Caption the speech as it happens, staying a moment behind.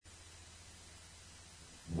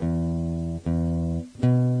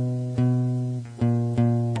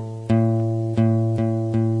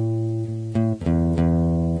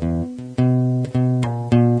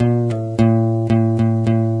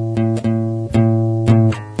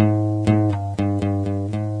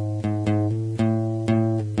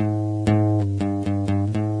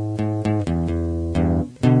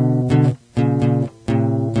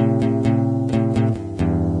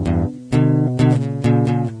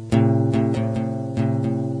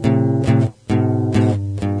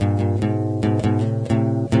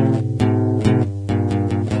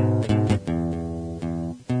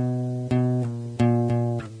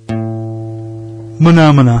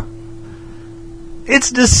Phenomena.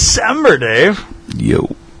 It's December, Dave.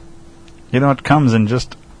 Yo. You know, it comes in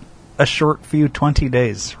just a short few 20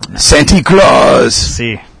 days from now. Santa Claus.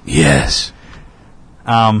 See. Yes.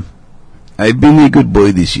 I've been a good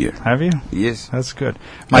boy this year. Have you? Yes. That's good.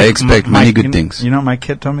 I expect many good things. You know what my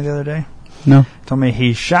kid told me the other day? No. Told me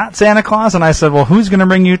he shot Santa Claus, and I said, well, who's going to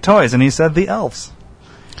bring you toys? And he said, the elves.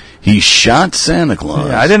 He shot Santa Claus.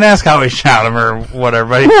 Yeah, I didn't ask how he shot him or whatever,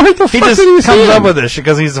 but he just comes up with this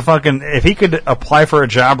because he's a fucking... If he could apply for a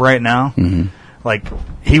job right now, like,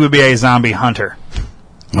 he would be a zombie hunter.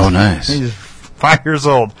 Oh, nice. He's 5 years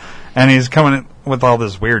old, and he's coming in with all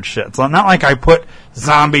this weird shit. It's not like I put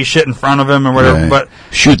zombie shit in front of him or whatever, but...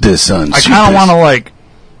 Shoot this, son. I kind of want to, like,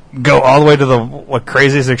 go all the way to the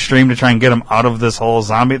craziest extreme to try and get him out of this whole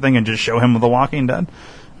zombie thing and just show him The Walking Dead.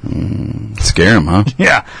 Scare him, huh?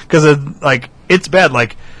 Yeah, because it's bad.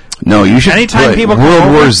 Like, no, you should. Anytime people World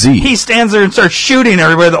come War over, Z. He stands there and starts shooting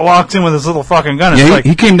everybody that walks in with his little fucking gun. It's Yeah,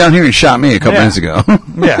 he came down here and shot me a couple minutes ago.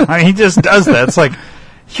 Yeah, I mean, he just does that. It's like,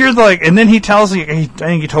 here's and then he tells you. I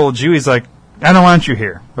think he told you, he's like, I don't want you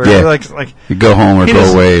here. Or like you go home or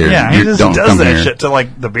go away. Or he just don't does that here. shit to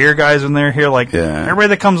like the beer guys when they're here. Like everybody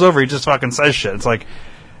that comes over, he just fucking says shit. It's like,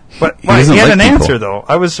 but he had an answer though.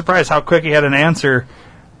 I was surprised how quick he had an answer.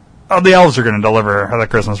 Oh, the elves are going to deliver the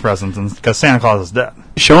Christmas presents because Santa Claus is dead.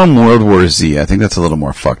 Show him World War Z. I think that's a little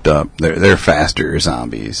more fucked up. They're faster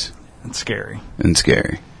zombies. It's scary. And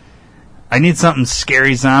scary. I need something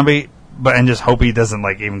scary zombie, and just hope he doesn't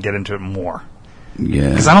even get into it more.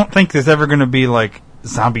 Yeah. Because I don't think there's ever going to be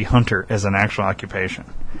zombie hunter as an actual occupation.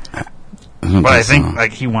 But I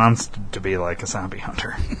think he wants to be like a zombie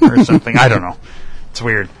hunter or something. I don't know. It's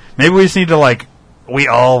weird. Maybe we just need to we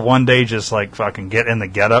all one day just fucking get in the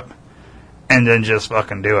getup. And then just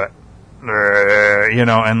fucking do it, and I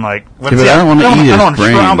don't want to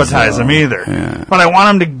traumatize him either. Yeah. But I want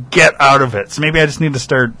him to get out of it. So maybe I just need to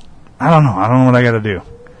start. I don't know what I got to do.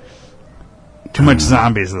 Too much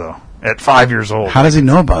zombies though. At 5 years old. How does he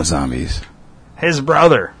know about zombies? His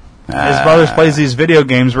brother. His brother plays these video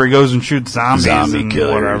games where he goes and shoots zombies and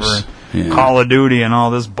killers. Whatever. Yeah. Call of Duty and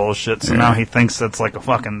all this bullshit. So now he thinks that's like a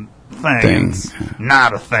fucking thing. It's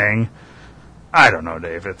not a thing. I don't know,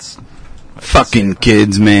 Dave. It's fucking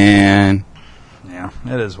kids, man. Yeah,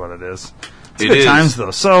 it is what it is. It's good times, though.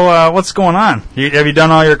 So, what's going on? Have you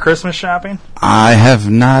done all your Christmas shopping? I have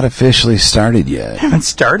not officially started yet. Haven't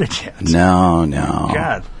started yet? No.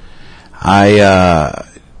 God. I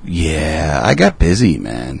got busy,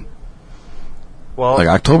 man. Well,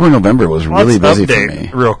 October, November was really busy for me.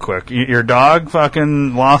 Real quick. Your dog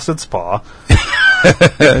fucking lost its paw.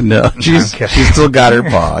 No, she's still got her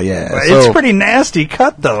paw. Yeah, it's pretty nasty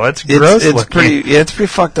cut though. It's gross. It's pretty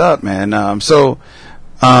fucked up, man.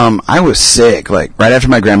 I was sick. Right after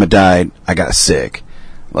my grandma died, I got sick.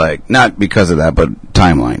 Not because of that, but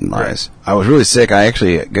timeline wise, I was really sick. I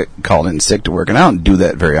actually got called in sick to work, and I don't do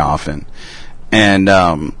that very often. And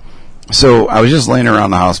so I was just laying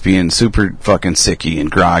around the house, being super fucking sicky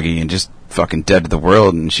and groggy, and just fucking dead to the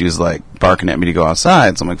world. And she was barking at me to go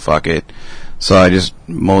outside. So I'm like, fuck it. So I just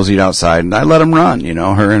moseyed outside, and I let him run,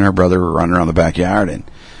 Her and her brother were running around the backyard, and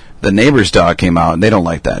the neighbor's dog came out, and they don't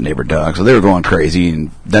like that neighbor dog, so they were going crazy,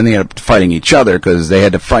 and then they ended up fighting each other, because they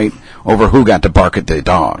had to fight over who got to bark at the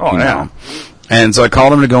dog, you know? And so I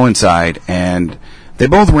called them to go inside, and they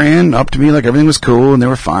both ran up to me like everything was cool, and they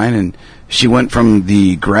were fine, and she went from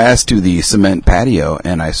the grass to the cement patio,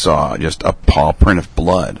 and I saw just a paw print of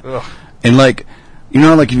blood. Ugh. And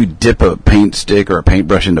if you dip a paint stick or a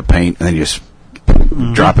paintbrush into paint, and then you just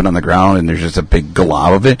drop it on the ground and there's just a big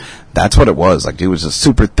glob of it. That's what it was. It was just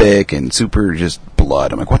super thick and super just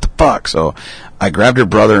blood. I'm like, what the fuck? So I grabbed her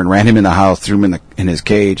brother and ran him in the house, threw him in his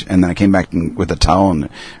cage, and then I came back with a towel and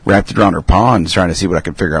wrapped it around her paw and trying to see what I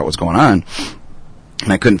could figure out what's going on.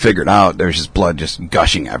 And I couldn't figure it out. There was just blood just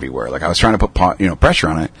gushing everywhere. I was trying to put pressure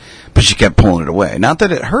on it, but she kept pulling it away. Not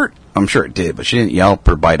that it hurt. I'm sure it did, but she didn't yelp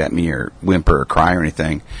or bite at me or whimper or cry or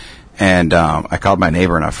anything. And I called my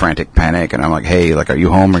neighbor in a frantic panic, and I'm like, hey, are you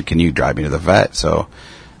home, or can you drive me to the vet? So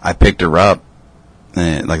I picked her up,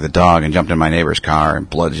 the dog, and jumped in my neighbor's car, and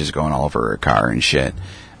blood's just going all over her car and shit.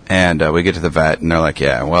 And we get to the vet, and they're like,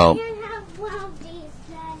 yeah, well... You can have one of these,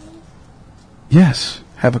 Daddy. Yes,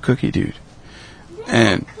 have a cookie, dude.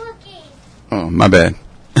 And Cookie. Oh, my bad.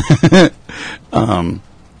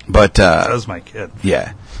 But that was my kid.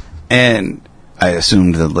 Yeah. And I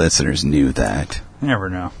assumed the listeners knew that. You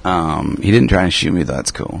never know. He didn't try and shoot me, though.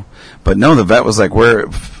 That's cool. But no, the vet was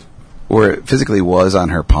where it physically was on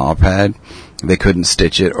her paw pad, they couldn't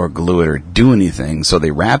stitch it or glue it or do anything, so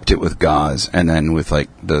they wrapped it with gauze, and then with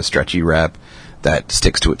the stretchy wrap, that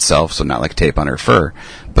sticks to itself, so not like tape on her fur.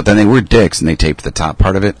 But then they were dicks, and they taped the top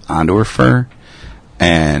part of it onto her fur,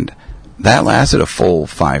 and that lasted a full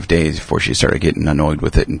 5 days before she started getting annoyed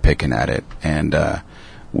with it and picking at it. And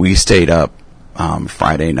we stayed up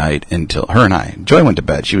Friday night until her and I. Joy went to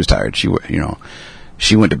bed. She was tired. She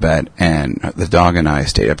went to bed, and the dog and I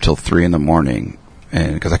stayed up till 3 in the morning,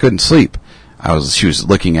 and because I couldn't sleep. She was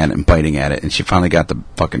looking at it and biting at it, and she finally got the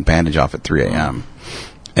fucking bandage off at 3 a.m.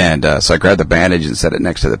 And so I grabbed the bandage and set it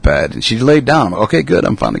next to the bed, and she laid down. I'm like, okay, good.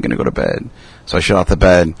 I'm finally going to go to bed. So I shut off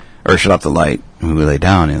the light, and we lay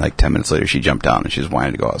down, and like 10 minutes later, she jumped down, and she was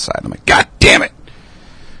whining to go outside. I'm like, God damn it!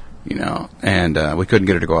 And we couldn't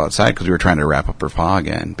get her to go outside because we were trying to wrap up her paw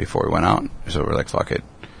again before we went out. So we're like, fuck it.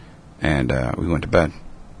 And we went to bed.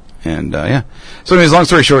 And yeah. So anyways, long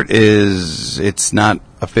story short is it's not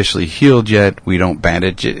officially healed yet. We don't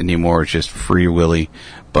bandage it anymore. It's just free willy.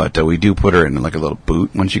 But we do put her in like a little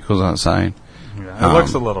boot when she goes outside. Yeah, it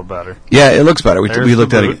looks a little better. Yeah, it looks better. We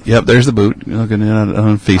looked at boot. it. Yep, there's the boot. You're looking at it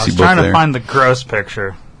on Facebook. I was trying to find the gross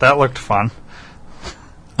picture. That looked fun.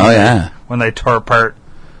 Oh yeah. When they tore apart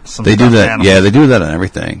some They do that. animals. Yeah, they do that on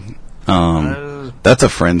everything. That's a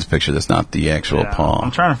friend's picture. That's not the actual paw.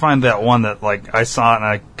 I'm trying to find that one that like I saw it and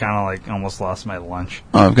I kind of like almost lost my lunch.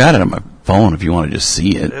 Oh, I've got it on my phone if you want to just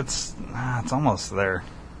see it. It's almost there.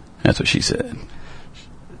 That's what she said.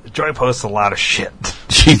 Joy posts a lot of shit.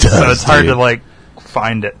 She does. So it's hard dude. to like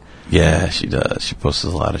find it. Yeah, she does. She posts a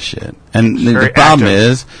lot of shit. And the very problem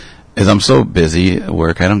active. is I'm so busy at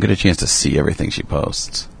work, I don't get a chance to see everything she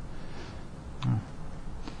posts.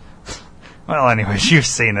 Well, anyways, you've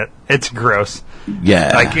seen it. It's gross.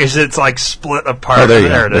 Yeah. Like it's like split apart. Oh, there you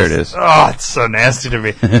there go. it There it is. is. Oh, it's so nasty to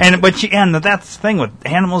me. And that's the thing with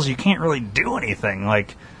animals. You can't really do anything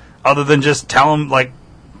like other than just tell them like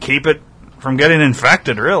keep it from getting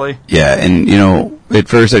infected. Really. Yeah, and at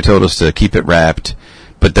first I told us to keep it wrapped,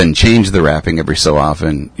 but then change the wrapping every so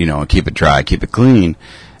often, and keep it dry, keep it clean,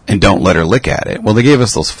 and don't let her lick at it. Well, they gave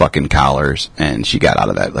us those fucking collars, and she got out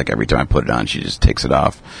of that. Like every time I put it on, she just takes it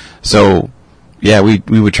off. So, yeah, we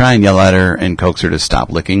would try and yell at her and coax her to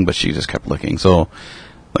stop licking, but she just kept licking. So,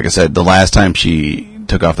 like I said, the last time she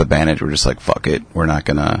took off the bandage, we're just like, fuck it, we're not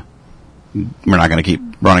gonna keep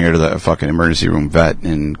running her to the fucking emergency room vet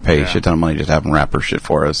and pay a shit ton of money just to have them wrap her shit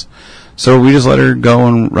for us. So we just let her go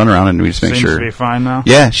and run around, and we just make Seems sure. to be fine now.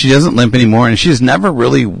 Yeah, she doesn't limp anymore, and she's never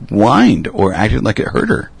really whined or acted like it hurt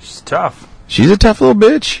her. She's tough. She's a tough little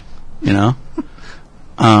bitch,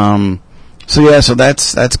 So yeah, so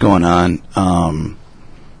that's going on.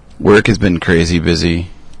 Work has been crazy busy.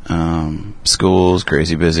 School's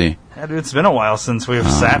crazy busy. Yeah, dude, it's been a while since we've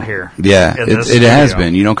sat here. Yeah, in this it has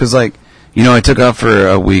studio. been, because I took off for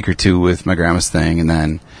a week or two with my grandma's thing, and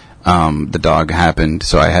then the dog happened,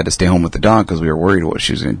 so I had to stay home with the dog because we were worried what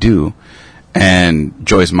she was going to do. And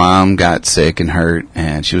Joy's mom got sick and hurt,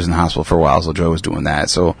 and she was in the hospital for a while, so Joy was doing that.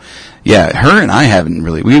 So, yeah, her and I haven't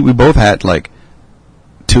really. We both had like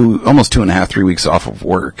almost 2.5, 3 weeks off of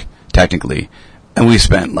work, technically, and we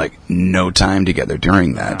spent like no time together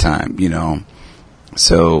during that time,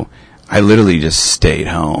 So I literally just stayed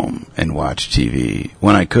home and watched TV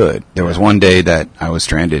when I could. There was one day that I was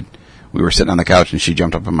stranded. We were sitting on the couch, and she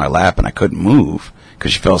jumped up in my lap, and I couldn't move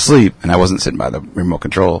because she fell asleep, and I wasn't sitting by the remote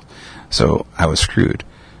control, so I was screwed.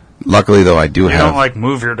 Luckily, though, I do You don't like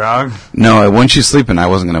move your dog? No, when she's sleeping, I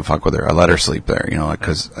wasn't going to fuck with her. I let her sleep there,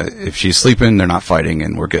 because if she's sleeping, they're not fighting,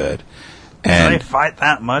 and we're good. And they fight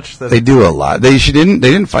that much? they do a lot. They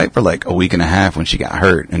didn't fight for like a week and a half when she got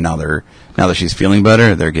hurt, and now that she's feeling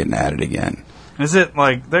better, they're getting at it again. Is it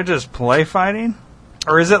like they're just play fighting?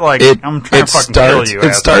 Or is it like, I'm trying to fucking kill you,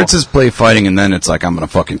 It starts as play fighting, and then it's like, I'm going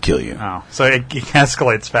to fucking kill you. Oh, so it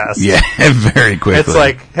escalates fast. Yeah, very quickly. It's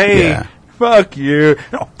like, hey, Yeah. fuck you.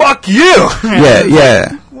 No, fuck you!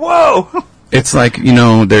 Yeah. Whoa! It's like,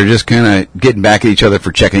 they're just kind of getting back at each other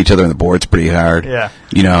for checking each other on the boards pretty hard. Yeah.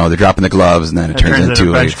 They're dropping the gloves, and then it turns into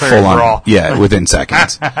a bench clearing full-on... brawl. Yeah, within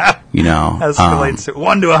seconds. Escalates to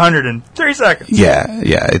 1 to 100 in 3 seconds. Yeah,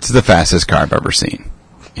 it's the fastest car I've ever seen.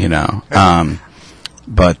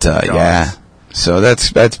 But yeah, so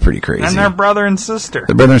that's pretty crazy. And they're brother and sister.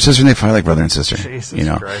 They're brother and sister, and they fight like brother and sister. Jesus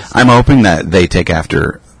Christ. I'm hoping that they take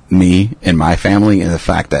after me and my family, and the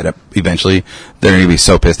fact that eventually they're going to be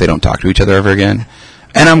so pissed they don't talk to each other ever again.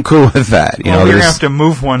 And I'm cool with that. We're going to have to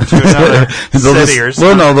move one to another city or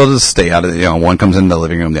something. Well, no, they'll just stay out of the, one comes into the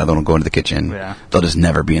living room, the other one will go into the kitchen. Yeah. They'll just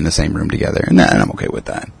never be in the same room together. And I'm okay with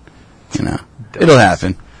that. It'll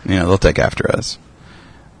happen. They'll take after us.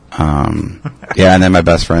 Yeah, and then my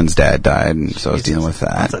best friend's dad died, and so I was dealing with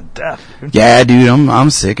that. That's a death, dude. Yeah, dude, I'm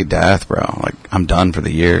sick of death, bro. Like, I'm done for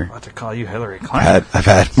the year. I'm about to call you Hillary Clinton. I've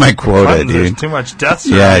had my quota, There's dude. too much death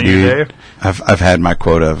Yeah, surrounding you, dude. Dave. I've had my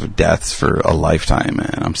quota of deaths for a lifetime,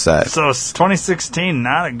 man. I'm set. So it's 2016,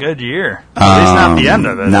 not a good year. At least not the end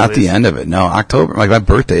of it. Not the end of it. No, October, like my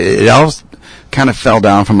birthday, it all kind of fell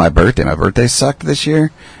down from my birthday. My birthday sucked this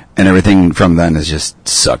year, and everything from then has just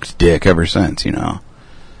sucked dick ever since, you know.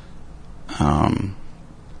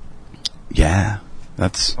 Yeah,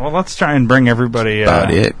 that's Well, let's try and bring everybody.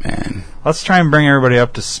 about it, man. Let's try and bring everybody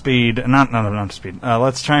up to speed. Not up to speed.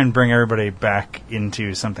 Let's try and bring everybody back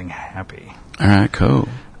into something happy. All right, cool.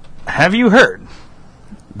 Have you heard?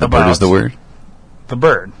 The bird is the word. The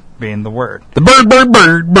bird being the word. The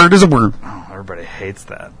bird is a word. Oh, everybody hates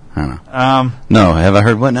that. I don't know. No, have I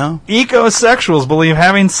heard what now? Ecosexuals believe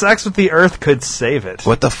having sex with the earth could save it.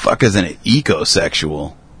 What the fuck is an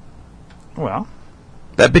ecosexual? Well,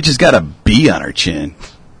 That bitch has got a B on her chin.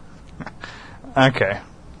 okay.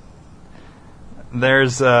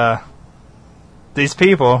 There's these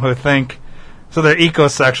people who think, so they're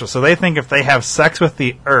ecosexual, so they think if they have sex with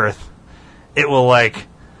the earth, it will like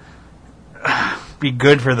be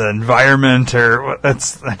good for the environment, or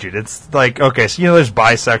dude, it's like, okay, so you know there's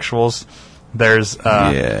bisexuals, there's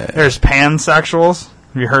pansexuals.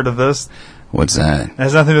 Have you heard of this? What's that? It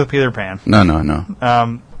has nothing to do with Peter Pan. No.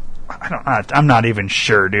 I'm not even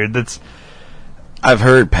sure, dude. I've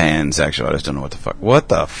heard pansexual. I just don't know what the fuck. What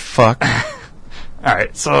the fuck? All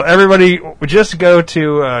right, so everybody, just go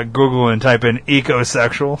to Google and type in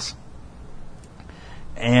ecosexuals,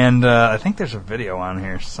 and I think there's a video on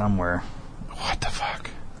here somewhere. What the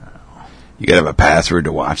fuck? You gotta have a password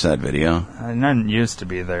to watch that video? None used to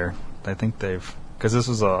be there. I think because this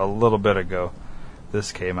was a little bit ago.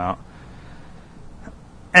 This came out.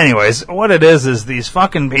 Anyways, what it is these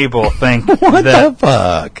fucking people think What the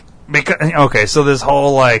fuck? Okay, so this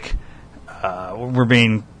whole we're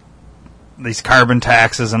being these carbon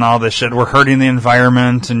taxes and all this shit, we're hurting the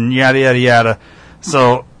environment and yada yada yada.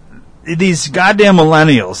 So these goddamn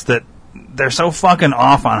millennials that they're so fucking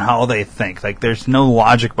off on how they think. Like, there's no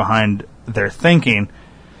logic behind their thinking.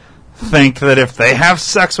 Think that if they have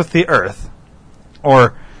sex with the earth,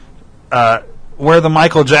 or wear the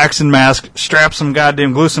Michael Jackson mask, strap some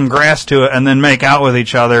goddamn, glue some grass to it, and then make out with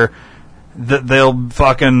each other, that they'll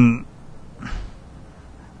fucking...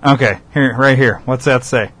 Okay, right here. What's that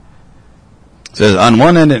say? It says, on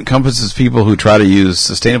one end, it encompasses people who try to use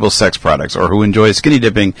sustainable sex products or who enjoy skinny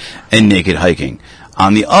dipping and naked hiking.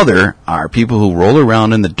 On the other are people who roll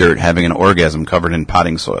around in the dirt having an orgasm covered in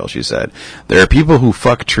potting soil, she said. There are people who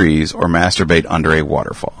fuck trees or masturbate under a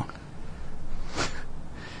waterfall.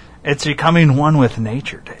 It's becoming one with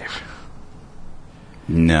nature, Dave.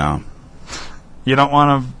 No. You don't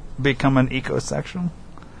want to become an ecosexual?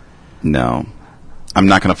 No. I'm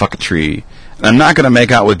not going to fuck a tree. And I'm not going to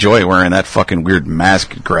make out with Joy wearing that fucking weird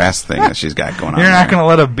masked grass thing that she's got going on. You're not going to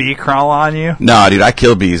let a bee crawl on you? No, dude, I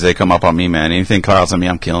kill bees. They come up on me, man. Anything crawls on me,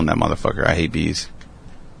 I'm killing that motherfucker. I hate bees.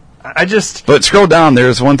 But scroll down.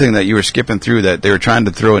 There's one thing that you were skipping through that they were trying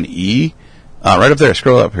to throw an E. Right up there.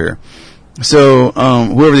 Scroll up here. So,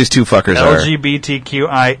 whoever these two fuckers are.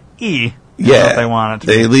 LGBTQIE. Yeah. What they want it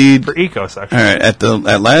to they be lead for ecosexual. All right. At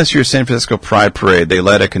last year's San Francisco Pride Parade, they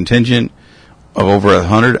led a contingent of over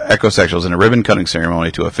 100 ecosexuals in a ribbon-cutting ceremony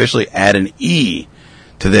to officially add an E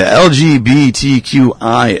to the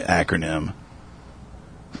LGBTQI acronym.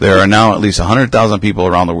 There are now at least 100,000 people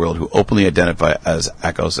around the world who openly identify as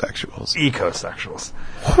ecosexuals. Ecosexuals.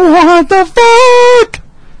 What the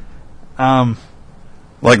fuck?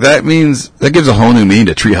 Like, that means, that gives a whole new meaning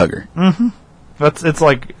to tree hugger. Mm-hmm. It's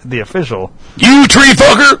like the official. You tree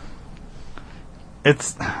fucker!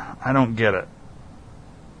 I don't get it.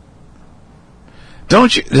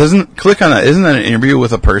 Click on that. Isn't that an interview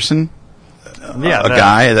with a person? Yeah. A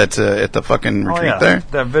guy that's at the fucking retreat there?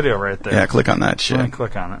 That video right there. Yeah, click on that shit. Let me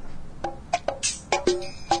click on it.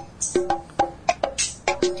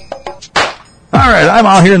 All right, I'm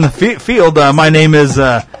out here in the field. My name is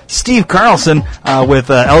Steve Carlson with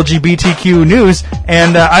LGBTQ News,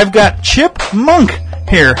 and I've got Chip Monk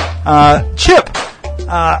here. Chip,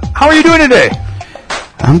 how are you doing today?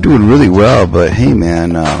 I'm doing really well, but hey,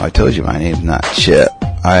 man, I told you my name's not Chip.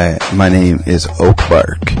 My name is Oak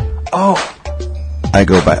Bark. Oh. I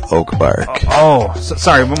go by Oak Bark.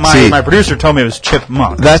 Sorry, but my producer told me it was Chip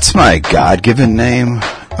Monk. That's my God-given name,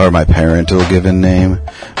 or my parental-given name,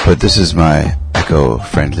 but this is my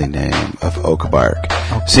eco-friendly name of Oak Bark.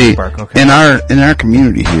 See, okay. in our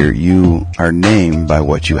community here, you are named by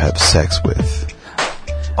what you have sex with.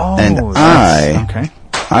 Oh, and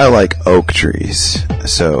I like oak trees,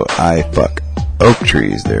 so I fuck oak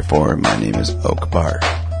trees. Therefore, my name is Oak Bark.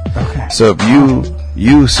 Okay. So if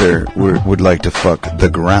you sir, would like to fuck the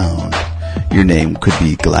ground, your name could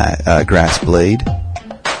be Grass Blade,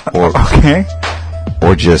 or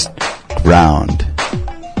just ground.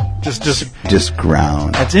 Just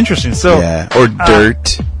ground. That's interesting. So yeah, or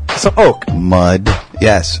dirt. So oak, mud.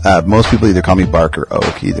 Yes, most people either call me Bark or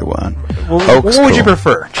Oak. Either one. Well, what would you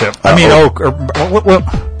prefer, Chip? I mean, oak or what?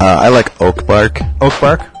 I like Oak Bark. Oak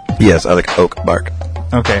Bark. Yes, I like Oak Bark.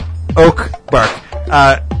 Okay, Oak Bark.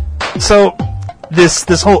 So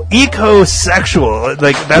this whole ecosexual,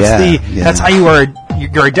 like that's how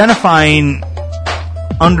you're identifying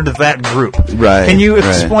under that group. Right. Can you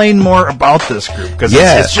explain more about this group? Because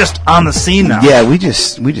it's just on the scene now. Yeah, we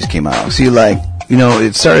just came out. See, like,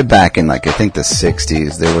 it started back in, like, I think the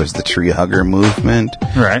 60s. There was the tree hugger movement.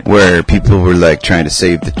 Right. Where people were, like, trying to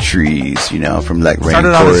save the trees, from, like, rainforests.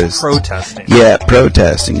 Started out as protesting. Yeah,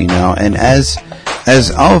 protesting, And as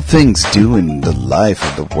all things do in the life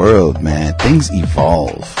of the world, man, things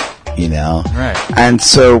evolve, Right. And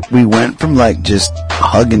so we went from, like, just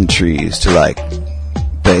hugging trees to, like,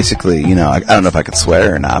 basically, I don't know if I could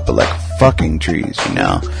swear or not, but, like, fucking trees,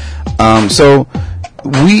 So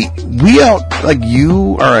we out, like,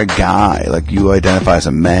 you are a guy, like, you identify as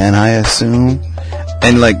a man, I assume,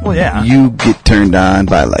 and, like, you get turned on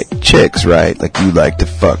by, like, chicks, right? Like, you like to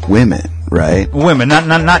fuck women, right? Women,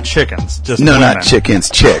 not chickens, just no, women. not chickens,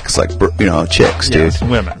 chicks, like, chicks, dude. Yes,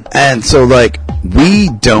 women. And so, like, we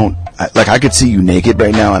don't, like, I could see you naked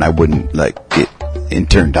right now, and I wouldn't, like, get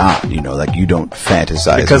turned on, like, you don't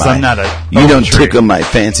fantasize because I'm not you don't tickle my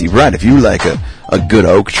fancy, right? If you like a good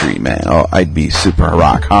oak tree, man, I'd be super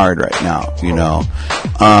rock hard right now,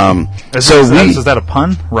 Is that a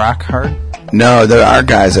pun? Rock hard? No, there are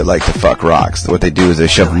guys that like to fuck rocks. What they do is they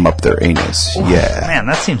shove them up their anus. Ooh, yeah, man,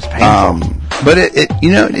 that seems painful. But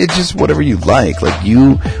it's just whatever you like. Like,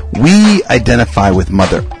 we identify with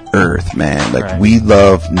Mother Earth, man. Like, we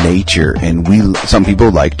love nature, and some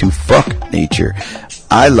people like to fuck nature.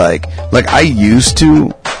 I used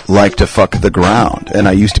to like to fuck the ground, and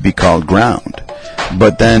I used to be called Ground.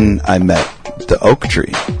 But then I met the oak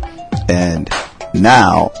tree, and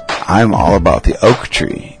now I'm all about the oak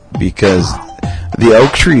tree, because the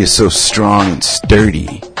oak tree is so strong and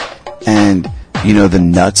sturdy, and, the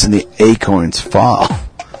nuts and the acorns fall.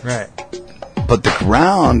 Right. But the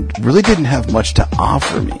ground really didn't have much to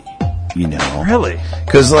offer me, Really?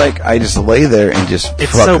 Because, like, I just lay there and just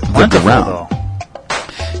it's fuck so the plentiful, ground. Though.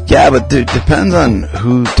 Yeah, but it depends on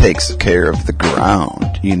who takes care of the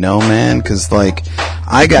ground, man? Because, like,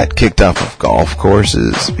 I got kicked off of golf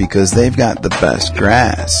courses because they've got the best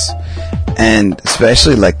grass. And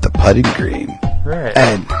especially, like, the putting green. Right.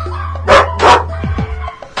 And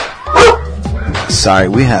sorry,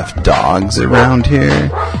 we have dogs around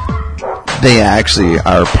here. They actually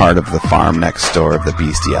are part of the farm next door, of the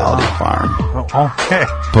bestiality farm. Oh, okay.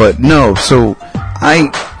 But no, so I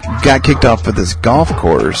got kicked off of this golf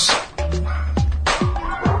course.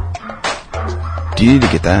 Do you need to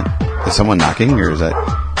get that? Is someone knocking, or is that...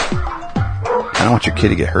 I don't want your kid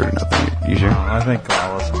to get hurt or nothing. You sure? No, I think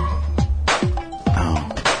I'll listen. Oh.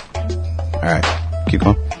 Alright. Keep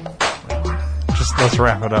going. Just let's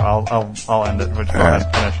wrap it up. I'll end it. But go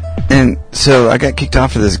ahead, finish. And so I got kicked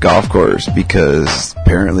off of this golf course because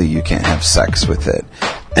apparently you can't have sex with it.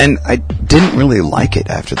 And I didn't really like it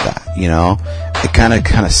after that, It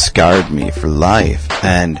kind of scarred me for life.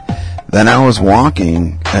 And then I was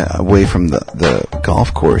walking away from the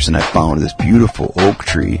golf course, and I found this beautiful oak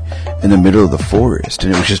tree in the middle of the forest.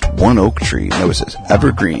 And it was just one oak tree, and there was this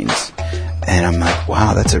evergreens. And I'm like,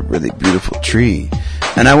 wow, that's a really beautiful tree.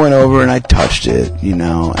 And I went over and I touched it, and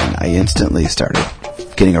I instantly started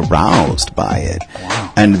getting aroused by it.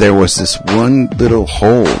 Wow. And there was this one little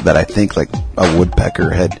hole that I think, like, a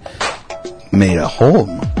woodpecker had made a hole.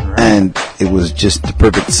 Right. And it was just the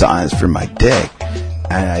perfect size for my dick.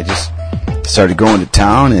 And I just started going to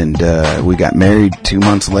town, and we got married 2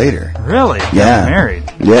 months later. Really? Yeah. Got married?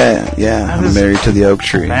 Yeah. I'm married to the oak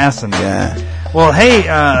tree. Fascinating. Yeah. Well, hey,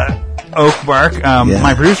 Oak Bark,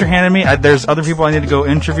 my producer handed me, there's other people I need to go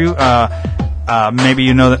interview.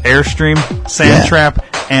 Maybe the Airstream, Sandtrap,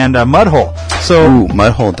 and Mudhole. So, ooh,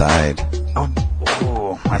 Mudhole died.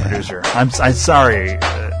 Oh, my producer. I'm sorry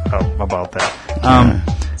about that.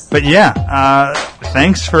 But yeah,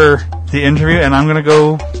 thanks for the interview, and I'm going to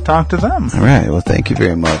go talk to them. All right. Well, thank you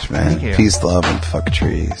very much, man. Thank you. Peace, love, and fuck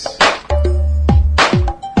trees.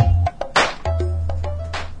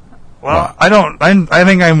 Well, I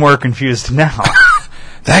think I'm more confused now.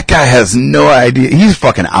 That guy has no idea. He's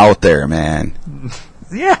fucking out there, man.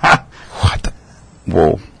 Yeah.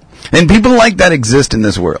 Whoa. And people like that exist in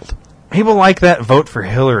this world. People like that vote for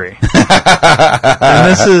Hillary. And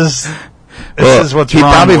this is what's he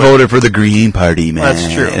wrong. He probably with voted for the Green Party, man.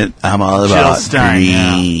 That's true. I'm all about Jill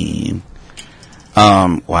Stein, green.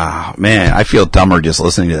 Wow, man, I feel dumber just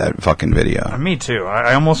listening to that fucking video. Me too.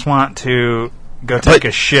 I almost want to go take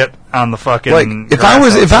a shit on the fucking. Like, if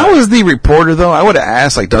I was the reporter though, I would have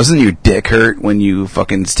asked, like, doesn't your dick hurt when you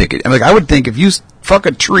fucking stick it? I mean, like, I would think if you fuck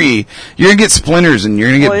a tree, you're gonna get splinters and you're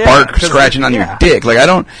gonna get bark scratching on your dick. Like, I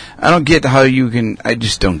don't get how you can. I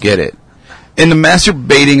just don't get it. And the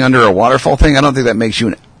masturbating under a waterfall thing, I don't think that makes you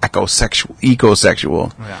an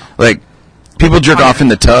ecosexual. Yeah. Like, people jerk off in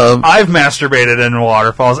the tub. I've masturbated in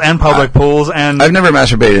waterfalls and public pools, and I've never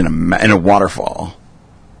masturbated in a waterfall.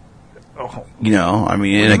 Oh. You know, I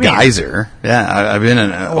mean, in a geyser. Yeah, I've been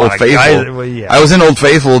in Old Faithful. Yeah. I was in Old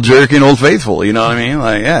Faithful jerking Old Faithful. You know what I mean?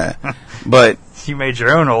 Like, yeah, but you made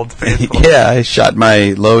your own Old Faithful. Yeah, I shot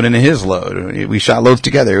my load into his load. We shot loads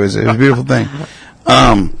together. It was a beautiful thing.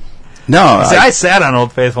 No, see, I sat on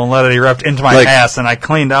Old Faithful and let it erupt into my ass, and I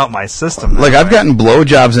cleaned out my system. Like, I've gotten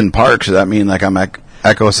blowjobs in parks. Does that mean, like, I'm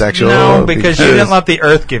ecosexual? No, because you didn't let the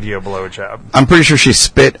earth give you a blowjob. I'm pretty sure she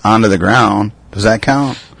spit onto the ground. Does that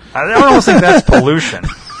count? I don't think that's pollution.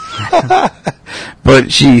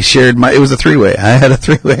 But she shared it was a three-way. I had a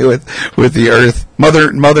three-way with the earth,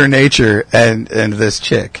 Mother Nature, and this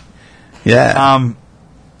chick. Yeah.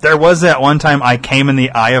 There was that one time I came in the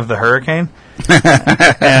eye of the hurricane.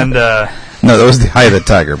 And no, that was the eye of the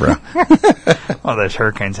tiger, bro. Well, those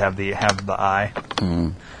hurricanes have the eye.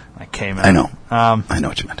 I came in. I know. I know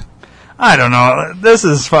what you meant. I don't know. This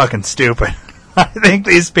is fucking stupid. I think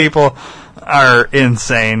these people are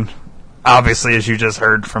insane. Obviously, as you just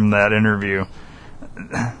heard from that interview.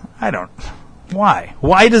 Why?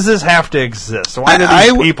 Why does this have to exist? Why do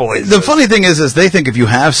these people exist? The funny thing is they think if you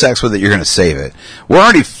have sex with it, you're going to save it. We're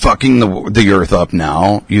already fucking the earth up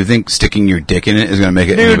now. You think sticking your dick in it is going to make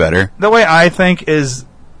it any better? The way I think is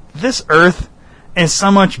this earth is so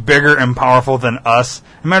much bigger and powerful than us.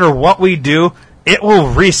 No matter what we do, it will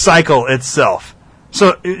recycle itself.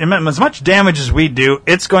 So as much damage as we do,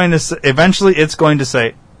 eventually it's going to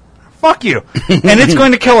say, fuck you. And it's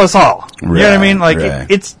going to kill us all. You know what I mean? Like,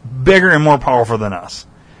 it's bigger and more powerful than us.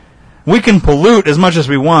 We can pollute as much as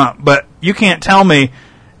we want, but you can't tell me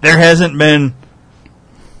there hasn't been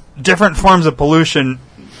different forms of pollution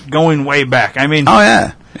going way back. I mean, oh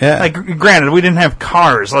yeah. Like, granted, we didn't have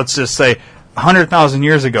cars, let's just say 100,000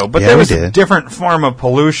 years ago, but there was a different form of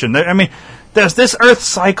pollution. I mean, this earth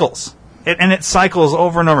cycles, and it cycles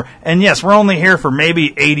over and over. And yes, we're only here for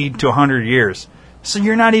maybe 80 to 100 years. So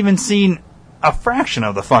you're not even seeing a fraction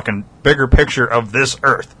of the fucking bigger picture of this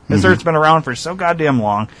earth. This earth's been around for so goddamn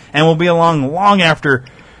long, and will be along long after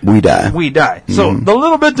we die. Mm-hmm. So the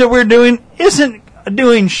little bit that we're doing isn't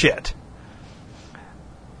doing shit.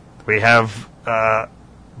 We have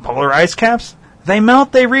polar ice caps. They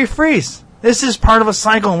melt, they refreeze. This is part of a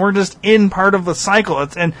cycle, and we're just in part of the cycle.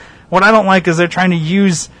 And what I don't like is they're trying to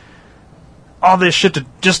use all this shit to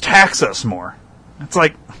just tax us more. It's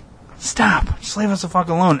like, stop. Just leave us the fuck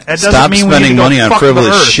alone. It doesn't Stop mean spending we need to money go on fuck frivolous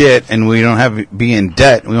the earth. shit, and we don't have to be in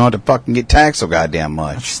debt. We don't have to fucking get taxed so goddamn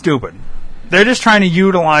much. That's stupid. They're just trying to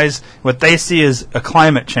utilize what they see as a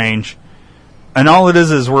climate change, and all it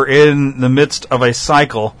is we're in the midst of a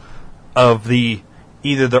cycle of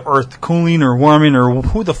either the earth cooling or warming, or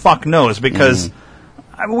who the fuck knows, because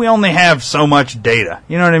we only have so much data.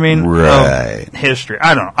 You know what I mean? Right. Of history.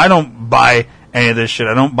 I don't know. I don't buy any of this shit.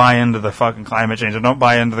 I don't buy into the fucking climate change. I don't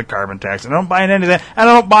buy into the carbon tax. I don't buy into any of that. I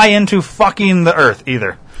don't buy into fucking the earth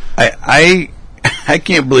either. I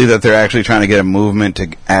can't believe that they're actually trying to get a movement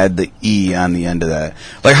to add the E on the end of that.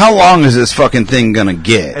 Like, how long is this fucking thing gonna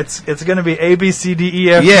get? It's gonna be A, B, C, D,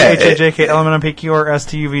 E, F, G, H, I, J, K, L, M, N, P, Q, R, S,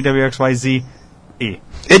 T, U, V, W, X, Y, Z, E.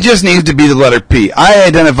 It just needs to be the letter P. I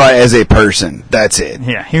identify as a person. That's it.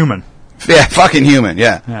 Yeah, human. Yeah, fucking human.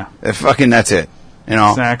 Yeah. Fucking that's it. You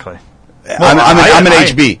know. Exactly. I'm an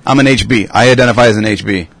HB. I'm an HB. I identify as an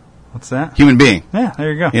HB. What's that? Human being. Yeah,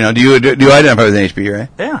 there you go. You know, do you identify as an HB, right?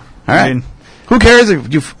 Yeah. All right. Who cares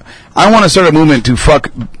if you... I want to start a movement to fuck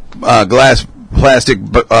glass, plastic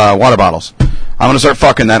water bottles. I'm going to start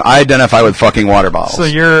fucking that. I identify with fucking water bottles. So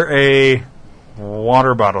you're a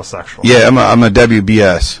water bottle sexual. Yeah, I'm a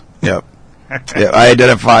WBS. Yep. Yeah, I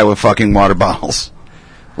identify with fucking water bottles.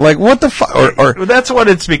 Like, what the fuck? Or that's what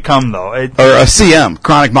it's become, though. Or a CM,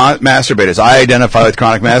 chronic masturbators. I identify with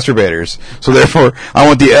chronic masturbators. So therefore, I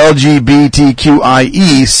want the LGBTQIE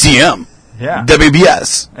CM. Yeah.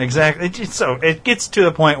 WBS. Exactly. So it gets to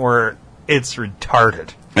the point where it's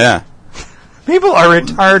retarded. Yeah. People are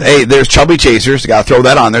retarded. Hey, there's chubby chasers. Got to throw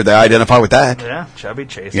that on there. They identify with that. Yeah, chubby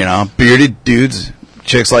chasers. You know, bearded dudes.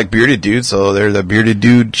 Chicks like bearded dudes, so they're the bearded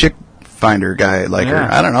dude chick finder guy like her.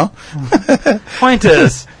 I don't know. Point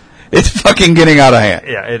is, it's fucking getting out of hand.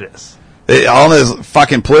 Yeah, it is. All this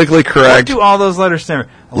fucking politically What correct. do all those letters stand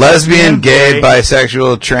for? Lesbian, gay,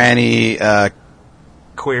 bisexual, tranny,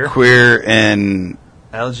 queer, and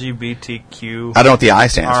LGBTQ. I don't know what the I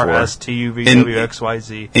stands for.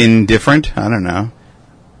 RSTUVWXYZ. Indifferent? I don't know.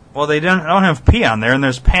 Well, they don't have P on there, and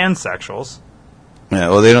there's pansexuals. Yeah,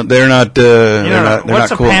 well, they don't. They're not.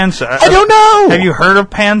 What's not cool. a pansexual? I don't know. Have you heard of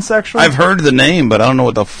pansexual? I've heard the name, but I don't know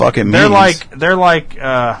what the fuck it means. They're like.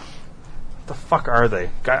 What the fuck are they?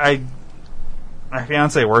 My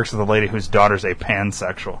fiance works with a lady whose daughter's a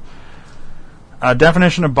pansexual.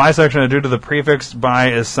 Definition of bisexual due to the prefix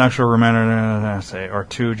bi is sexual or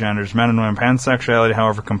two genders, men and women. Pansexuality,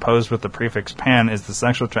 however, composed with the prefix pan, is the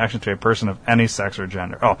sexual attraction to a person of any sex or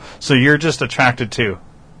gender. Oh, so you're just attracted to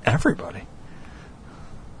everybody.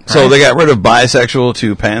 Right? So they got rid of bisexual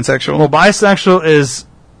to pansexual? Well, bisexual is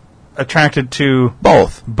attracted to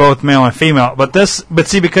both male and female. But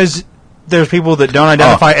see, because there's people that don't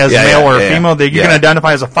identify as male or female, that you can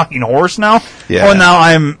identify as a fucking horse now. Yeah. Well, now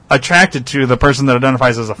I'm attracted to the person that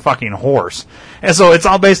identifies as a fucking horse. And so it's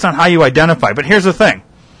all based on how you identify. But here's the thing.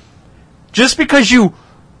 Just because you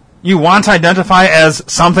want to identify as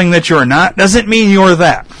something that you're not, doesn't mean you're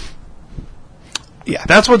that. Yeah.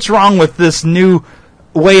 That's what's wrong with this new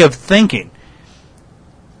way of thinking.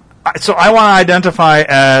 So I want to identify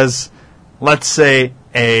as, let's say,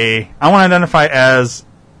 I want to identify as,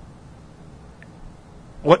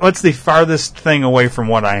 what's the farthest thing away from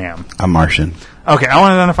what I am? A Martian. Okay, I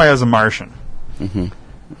want to identify as a Martian. Mm-hmm.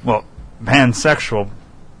 Well, pansexual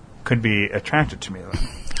could be attracted to me, though.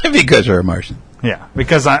 Because you're a Martian. Yeah,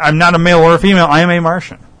 because I'm not a male or a female, I am a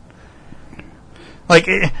Martian. Like,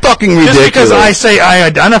 fucking ridiculous. Just because I say I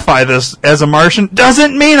identify this as a Martian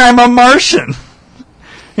doesn't mean I'm a Martian.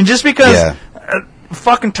 And just because a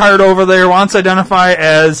fucking tard over there wants to identify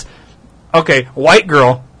as, white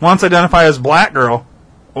girl wants to identify as black girl,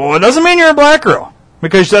 well, it doesn't mean you're a black girl.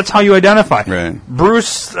 Because that's how you identify. Right.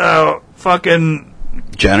 Bruce fucking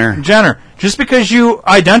Jenner. Just because you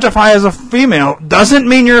identify as a female doesn't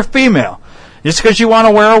mean you're a female. Just because you want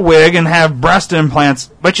to wear a wig and have breast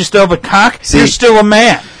implants, but you still have a cock, you're still a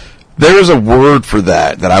man. There is a word for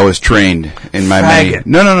that I was trained in my Faggot.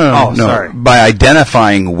 No. Sorry. By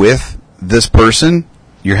identifying with this person,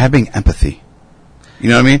 you're having empathy. You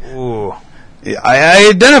know what I mean? Ooh. I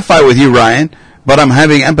identify with you, Ryan, but I'm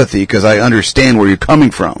having empathy because I understand where you're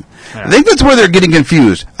coming from. Yeah. I think that's where they're getting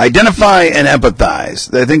confused. Identify and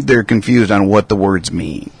empathize. I think they're confused on what the words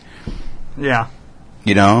mean. Yeah.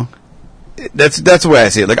 You know? That's the way I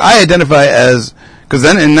see it. Like, I identify as... Because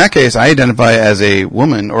then, in that case, I identify as a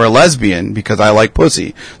woman or a lesbian because I like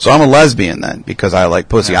pussy. So I'm a lesbian then because I like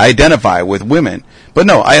pussy. I identify with women. But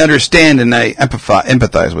no, I understand and I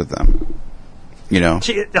empathize with them. You know?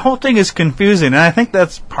 See, the whole thing is confusing, and I think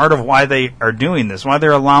that's part of why they are doing this, why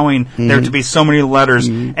they're allowing there to be so many letters,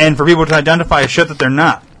 and for people to identify as shit that they're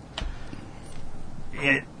not.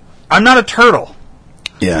 I'm not a turtle.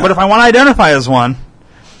 Yeah. But if I want to identify as one,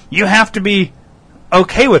 you have to be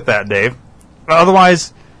okay with that, Dave.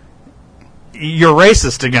 Otherwise, you're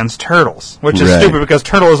racist against turtles, which is stupid because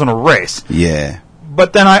turtle isn't a race. Yeah.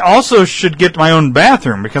 But then I also should get my own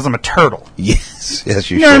bathroom because I'm a turtle. Yes, you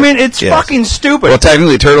should. You know what I mean? It's fucking stupid. Well,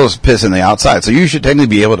 technically, turtles piss in the outside, so you should technically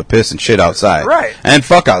be able to piss and shit outside. Right. And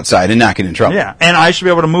fuck outside and not get in trouble. Yeah, and I should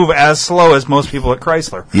be able to move as slow as most people at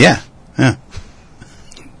Chrysler. Yeah. That's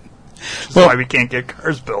why we can't get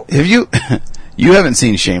cars built. Have you haven't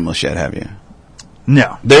seen Shameless yet, have you?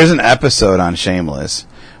 No. There's an episode on Shameless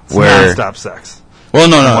It's where... non-stop sex. Well,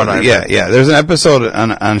 no. Yeah. There's an episode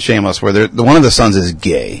on Shameless where one of the sons is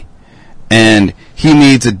gay, and he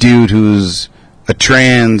meets a dude who's a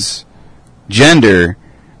transgender,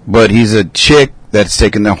 but he's a chick that's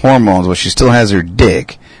taking the hormones, but she still has her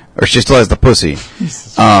dick, or she still has the pussy,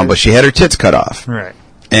 but she had her tits cut off. Right.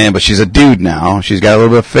 But she's a dude now. She's got a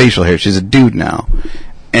little bit of facial hair. She's a dude now,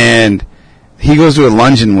 and he goes to a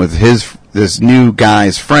luncheon with this new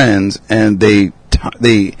guy's friends, and you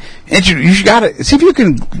gotta see if you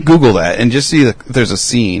can Google that and just see if there's a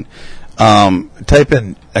scene. Type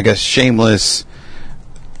in, I guess, Shameless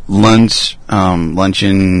luncheon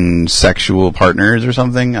sexual partners or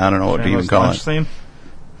something. I don't know what to even call it. Scene?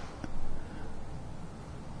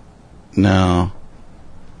 No.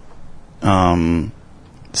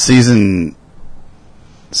 Season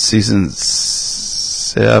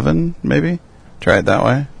 7, maybe? Try it that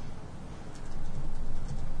way.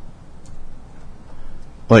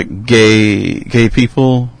 like gay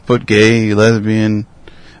people. Put gay, lesbian.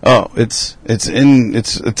 Oh, it's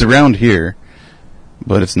around here,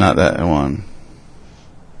 but it's not that one.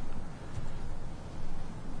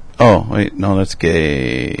 Oh wait, no, that's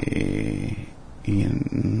gay.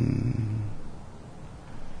 Ian.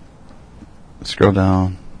 Scroll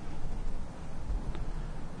down.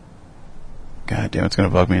 God damn, it's gonna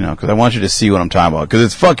bug me now because I want you to see what I'm talking about because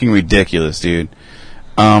it's fucking ridiculous, dude.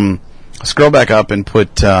 Scroll back up and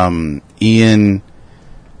put Ian,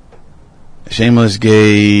 shameless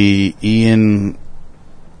gay Ian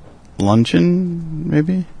Luncheon,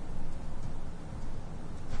 maybe.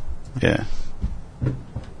 Yeah. God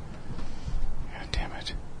damn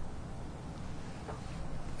it.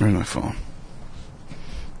 Where's my phone?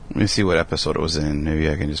 Let me see what episode it was in.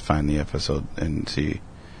 Maybe I can just find the episode and see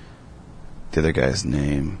the other guy's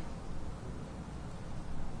name.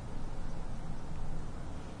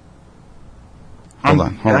 Hold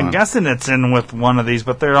on. I'm guessing it's in with one of these,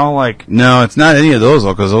 but they're all like... No, it's not any of those,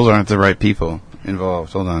 though, because those aren't the right people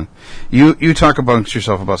involved. Hold on. You talk amongst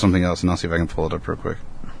yourself about something else, and I'll see if I can pull it up real quick.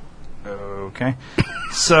 Okay.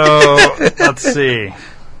 So, let's see.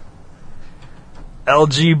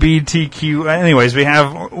 LGBTQ. Anyways,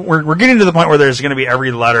 we're getting to the point where there's going to be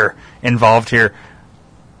every letter involved here.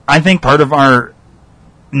 I think part of our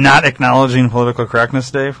not acknowledging political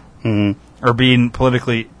correctness, Dave, or being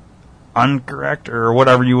politically incorrect, or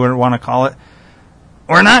whatever you would want to call it,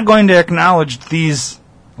 we're not going to acknowledge these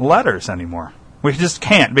letters anymore. We just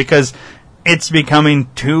can't, because it's becoming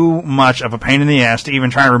too much of a pain in the ass to even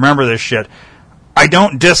try and remember this shit. I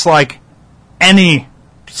don't dislike any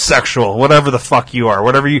sexual, whatever the fuck you are,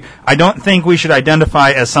 I don't think we should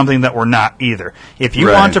identify as something that we're not either. If you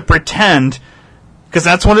want to pretend, because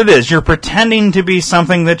that's what it is, you're pretending to be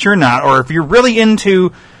something that you're not, or if you're really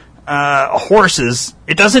into horses,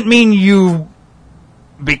 it doesn't mean you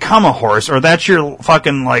become a horse, or that's your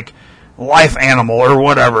fucking, like, life animal, or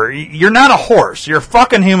whatever. You're not a horse. You're a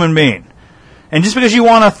fucking human being. And just because you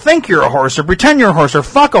want to think you're a horse, or pretend you're a horse, or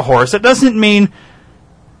fuck a horse, it doesn't mean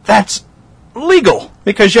that's legal,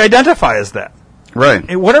 because you identify as that.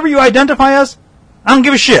 Right. Whatever you identify as, I don't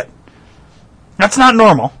give a shit. That's not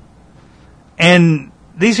normal. And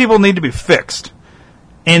these people need to be fixed.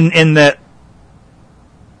 In that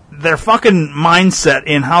their fucking mindset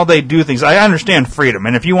in how they do things. I understand freedom,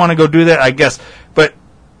 and if you want to go do that, I guess. But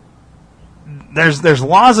there's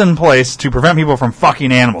laws in place to prevent people from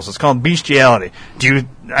fucking animals. It's called bestiality.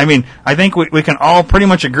 I think we can all pretty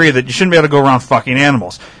much agree that you shouldn't be able to go around fucking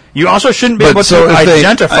animals. You also shouldn't be able to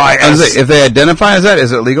identify as... If they identify as that,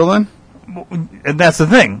 is it legal then? And that's the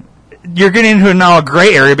thing. You're getting into now a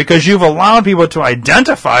gray area because you've allowed people to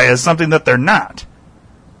identify as something that they're not.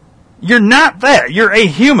 You're not that. You're a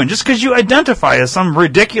human. Just because you identify as some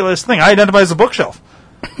ridiculous thing. I identify as a bookshelf.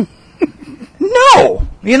 No!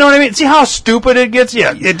 You know what I mean? See how stupid it gets?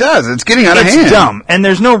 Yeah. It does. It's getting out of hand. It's dumb, and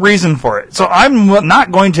there's no reason for it. So I'm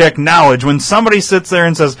not going to acknowledge when somebody sits there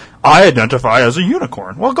and says, I identify as a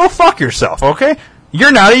unicorn. Well, go fuck yourself, okay?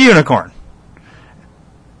 You're not a unicorn.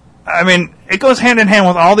 I mean, it goes hand in hand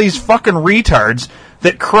with all these fucking retards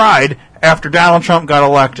that cried after Donald Trump got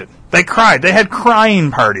elected. They cried. They had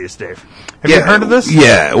crying parties, Dave. Have you heard of this?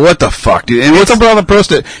 Yeah, what the fuck, dude? And what's up with all the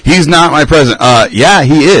protest? He's not my president. Yeah,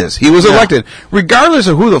 he is. He was elected. Regardless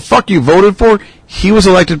of who the fuck you voted for, he was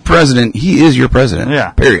elected president. He is your president.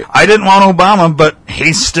 Yeah. Period. I didn't want Obama, but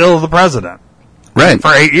he's still the president. Right.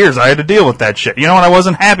 For 8 years, I had to deal with that shit. You know what? I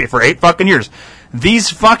wasn't happy for 8 fucking years. These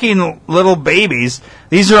fucking little babies,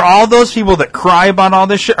 these are all those people that cry about all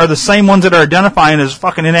this shit, are the same ones that are identifying as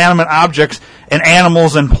fucking inanimate objects and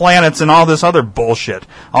animals and planets and all this other bullshit.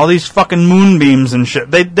 All these fucking moonbeams and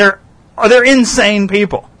shit. They're insane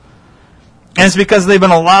people. And it's because they've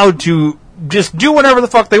been allowed to just do whatever the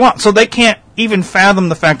fuck they want. So they can't even fathom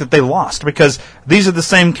the fact that they lost, because these are the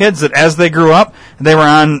same kids that as they grew up, they were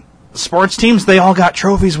on sports teams, they all got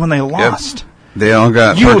trophies when they lost. Yep. They all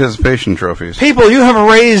got participation trophies. People, you have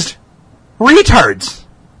raised retards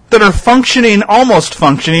that are almost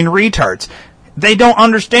functioning retards. They don't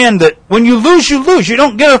understand that when you lose, you lose. You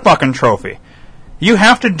don't get a fucking trophy. You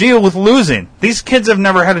have to deal with losing. These kids have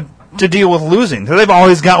never had to deal with losing. They've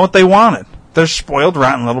always got what they wanted. They're spoiled,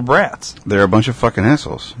 rotten little brats. They're a bunch of fucking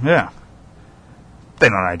assholes. Yeah. They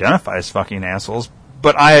don't identify as fucking assholes,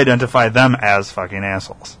 but I identify them as fucking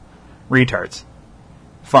assholes. Retards.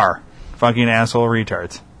 Far. Fucking asshole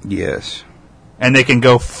retards. Yes. And they can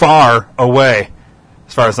go far away,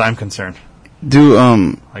 as far as I'm concerned. Do,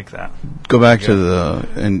 like that. Go back to the,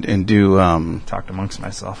 and do, talked amongst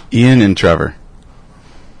myself. Ian and Trevor.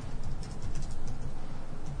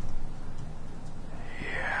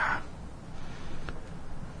 Yeah.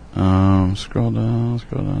 Scroll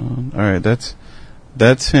down. All right,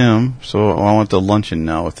 that's him. So I want the luncheon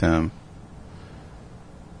now with him.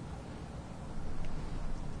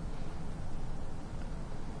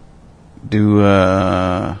 Do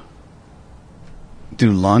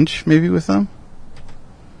lunch maybe with them?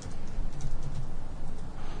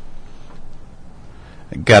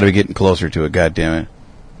 I gotta be getting closer to it, goddammit.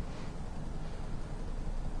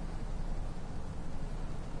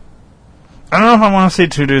 I don't know if I want to see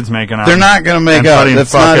two dudes making out. They're not gonna make and out. putting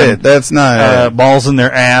That's not fucking, it. That's not it. balls in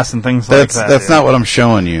their ass and things like that. That's not what I'm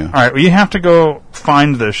showing you. All right, well, you have to go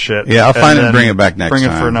find this shit. Yeah, I'll find it and then bring it back next time.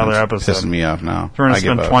 Bring it for another It's episode. pissing me off now. We're going I to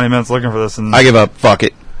spend give up. 20 minutes looking for this. And I give up. Fuck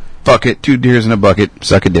it. Fuck it. 2 deers in a bucket.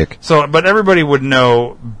 Suck a dick. So, but everybody would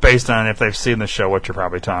know, based on if they've seen the show, what you're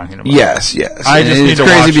probably talking about. Yes. I And just need it's to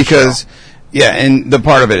crazy watch the because, yeah, and the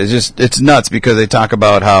part of it is just, it's nuts because they talk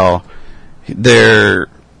about how they're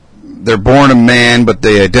born a man, but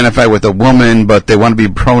they identify with a woman, but they want to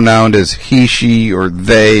be pronounced as he, she, or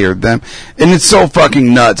they, or them. And it's so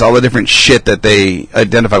fucking nuts, all the different shit that they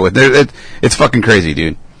identify with. It's fucking crazy,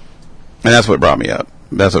 dude. And that's what brought me up.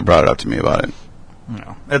 That's what brought it up to me about it.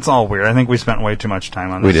 No, it's all weird. I think we spent way too much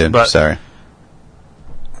time on this. We did. But Sorry.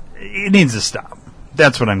 it needs to stop.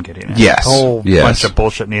 That's what I'm getting at. Yes. A whole Yes. bunch of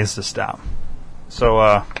bullshit needs to stop.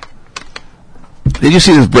 So, Did you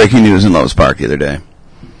see this breaking news in Lowe's Park the other day?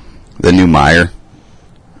 The new Meyer?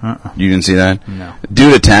 You didn't see that? No.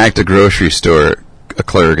 Dude attacked a grocery store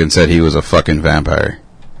clerk and said he was a fucking vampire.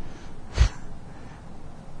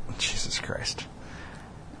 Jesus Christ.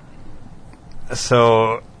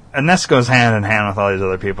 So, and this goes hand in hand with all these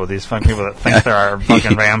other people. These fucking people that think there are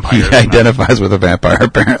fucking vampires. He identifies with a vampire,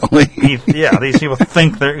 apparently. Yeah, these people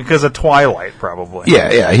think they're because of Twilight, probably.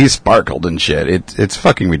 Yeah, he sparkled and shit. It's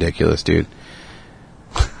fucking ridiculous, dude.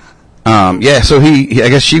 Yeah, so he I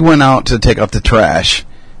guess she went out to take out the trash,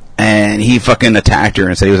 and he fucking attacked her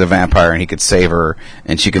and said he was a vampire and he could save her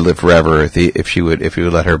and she could live forever if he would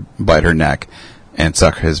let her bite her neck and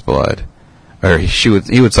suck his blood, or he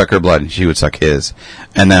would suck her blood and she would suck his.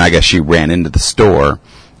 And then I guess she ran into the store.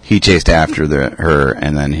 He chased after her,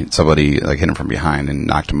 and then somebody like hit him from behind and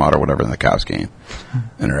knocked him out or whatever. And the cops came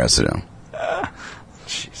and arrested him.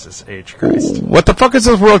 Jesus H. Christ. What the fuck is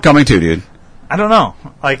this world coming to, dude? I don't know.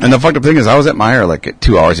 Like, And the fucked up thing is, I was at Meijer like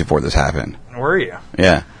 2 hours before this happened. were you?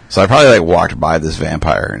 Yeah, so I probably like walked by this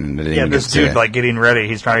vampire and didn't even This get to dude it. like getting ready.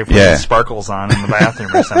 He's probably putting sparkles on in the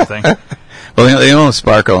bathroom or something. Well, they don't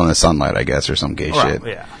sparkle in the sunlight, I guess, or some gay shit.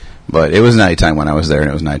 Yeah. But it was nighttime when I was there, and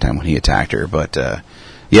it was nighttime when he attacked her. But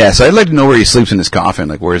yeah, so I'd like to know where he sleeps in his coffin.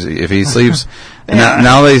 Like, where is he? If he sleeps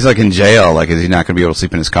now that he's like in jail, like, is he not going to be able to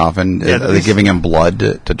sleep in his coffin? Yeah, Are they giving him blood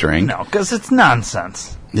to drink? No, because it's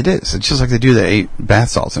nonsense. It is. It's just like the dude that ate bath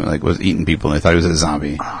salts and like was eating people, and they thought he was a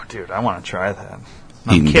zombie. Oh, dude, I want to try that.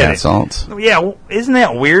 I'm Eating kidding. bath salts. Yeah, well, isn't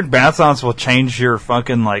that weird? Bath salts will change your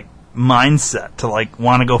fucking like mindset to like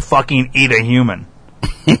want to go fucking eat a human.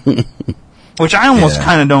 Which I almost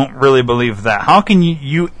kind of don't really believe that. How can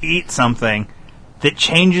you eat something that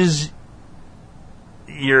changes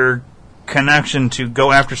your connection to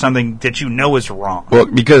go after something that you know is wrong? Well,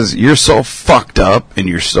 because you're so fucked up and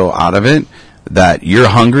you're so out of it that you're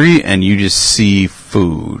hungry and you just see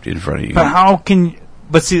food in front of you. But how can...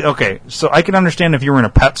 But see, okay, so I can understand if you were in a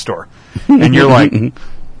pet store and you're like...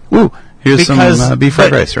 Ooh, here's Because- some beef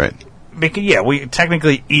fried but- rice, right? Because, yeah, we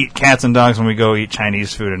technically eat cats and dogs when we go eat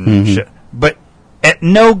Chinese food and shit. But at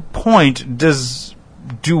no point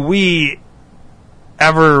do we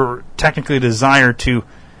ever technically desire to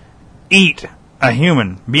eat a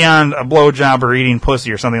human beyond a blowjob or eating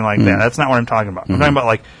pussy or something like that. That's not what I'm talking about. I'm talking about,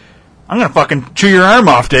 like, I'm going to fucking chew your arm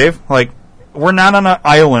off, Dave. Like, we're not on an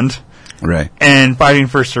island Right. and fighting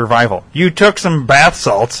for survival. You took some bath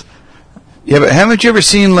salts. Yeah, but haven't you ever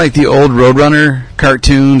seen like the old Roadrunner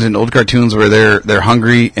cartoons and old cartoons where they're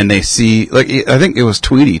hungry and they see, like, I think it was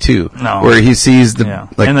Tweety too, No. where he sees the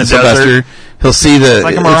like In the Sylvester, desert. he'll see the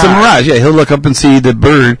like a it's mirage. a mirage. Yeah, he'll look up and see the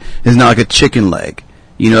bird is now like a chicken leg.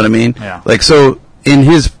 You know what I mean? Yeah. Like, so in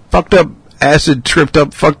his fucked up, acid tripped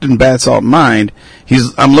up, fucked in bath salt mind,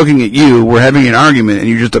 I'm looking at you, we're having an argument, and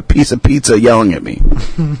you're just a piece of pizza yelling at me.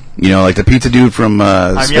 You know, like the pizza dude from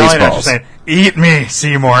I'm yelling at you Spaceballs. saying, eat me,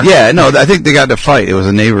 Seymour. Yeah, no, I think they got in a fight. It was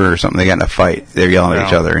a neighbor or something. They got in a fight. They were yelling at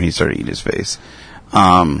each No. other, and he started eating his face.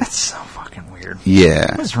 That's so fucking weird.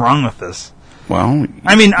 Yeah. What's wrong with this? Well,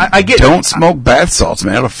 I mean, I get... don't smoke bath salts,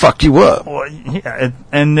 man. It'll fuck you up. Well, yeah,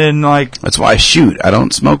 and then, like... That's why I shoot. I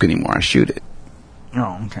don't smoke anymore. I shoot it.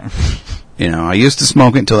 Oh, okay. You know, I used to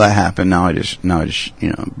smoke it until that happened. Now I just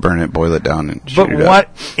burn it, boil it down, and shoot But it up. what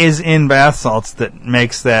is in bath salts that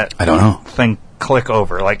makes that I don't know. thing click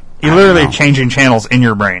over? Like, You're literally changing channels in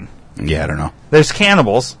your brain. Yeah, I don't know. There's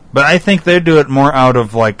cannibals, but I think they do it more out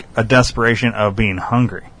of like a desperation of being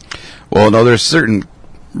hungry. Well, no, there's certain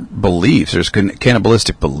beliefs. There's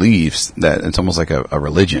cannibalistic beliefs that it's almost like a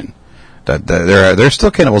religion. That there's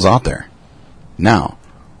still cannibals out there now,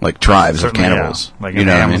 like tribes Certainly, of cannibals. yeah. Like you in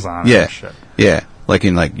know Amazon what I and mean? Yeah, shit. yeah, like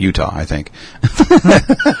in like Utah, I think.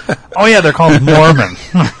 Oh yeah, they're called Mormon.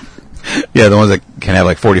 Yeah, the ones that can have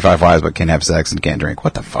like 45 wives but can't have sex and can't drink.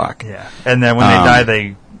 What the fuck? Yeah, and then when they die,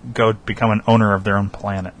 they go become an owner of their own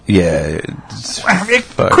planet. Yeah,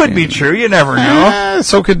 It could be true. You never know.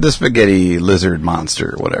 So could the spaghetti lizard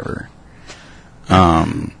monster, whatever.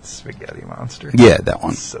 Spaghetti monster. Yeah, that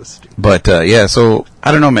one. So stupid. But yeah, so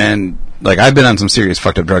I don't know, man. Like I've been on some serious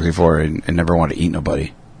fucked up drugs before and never wanted to eat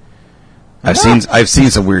nobody. I've seen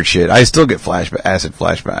some weird shit. I still get acid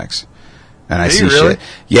flashbacks, and I see really? shit.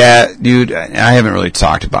 Yeah, dude. I haven't really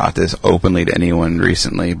talked about this openly to anyone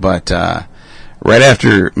recently, but right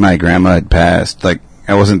after my grandma had passed, like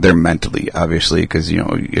I wasn't there mentally, obviously, because you know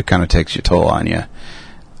it kind of takes your toll on you.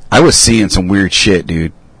 I was seeing some weird shit,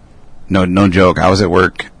 dude. No joke. I was at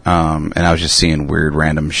work, and I was just seeing weird,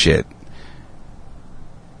 random shit.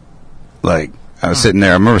 Like, I was sitting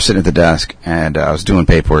there. I remember sitting at the desk, and I was doing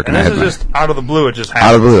paperwork. And I this had is just out of the blue. It just happened.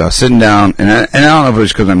 out of the blue. I was sitting down, and I don't know if it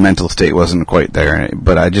was because my mental state wasn't quite there,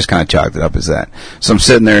 but I just kind of chalked it up as that. So I'm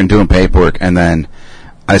sitting there and doing paperwork, and then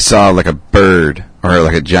I saw like a bird, or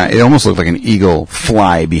like a giant, it almost looked like an eagle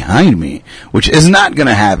fly behind me, which is not going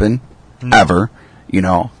to happen, ever, you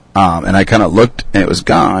know. And I kind of looked, and it was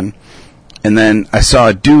gone. And then I saw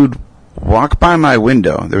a dude walk by my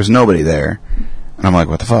window. There was nobody there. And I'm like,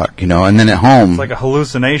 what the fuck? You know, and then at home. It's like a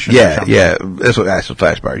hallucination. Yeah, yeah. That's what acid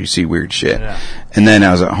flashbacks. You see weird shit. Yeah. And then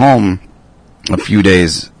I was at home a few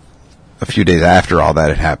days after all that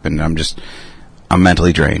had happened. I'm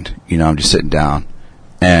mentally drained. You know, I'm just sitting down.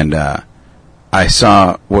 And I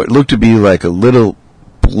saw what looked to be like a little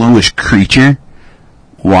bluish creature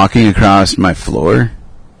walking across my floor.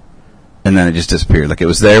 And then it just disappeared. Like it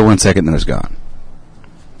was there 1 second, then it was gone.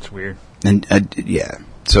 It's weird. And yeah,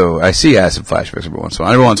 so I see acid flashbacks every once in a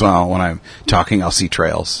while. Every once in a while, when I'm talking, I'll see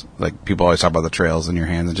trails. Like people always talk about the trails in your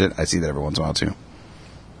hands and shit. I see that every once in a while too.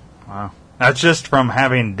 Wow, that's just from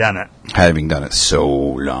having done it. Having done it so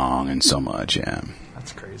long and so much, yeah.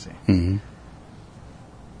 That's crazy. Mm-hmm.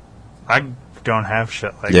 I don't have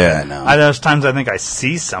shit like Yeah, that. no. There's times I think I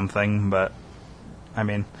see something, but I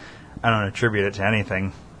mean, I don't attribute it to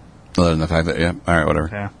anything. Other than the fact that, yeah, all right, whatever.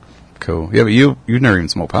 Yeah. Cool. Yeah, but you've never even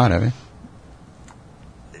smoked pot, have you?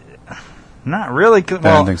 Not really. I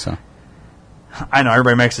don't think so. I know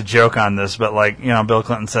everybody makes a joke on this, but like, you know, Bill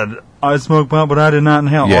Clinton said, I smoke pot, but I did not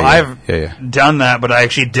inhale. Yeah, well, yeah. I've done that, but I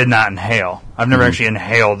actually did not inhale. I've never actually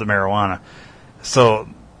inhaled marijuana. So,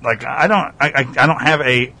 like, I don't have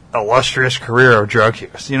a illustrious career of drug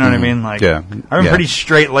use. You know what I mean? Like, Yeah. I'm Yeah. pretty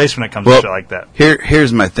straight-laced when it comes to shit like that.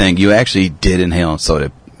 Here's my thing. You actually did inhale, and so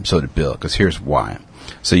did Bill, because here's why.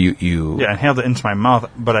 So you Yeah, I inhaled it into my mouth,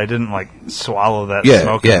 but I didn't, like, swallow that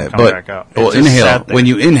smoke yeah, and come but back out. It well, just inhale. sat there. When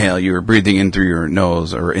you inhale, you are breathing in through your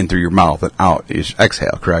nose or in through your mouth and out. You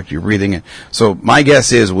exhale, correct? You're breathing in. So my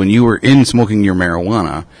guess is when you were in smoking your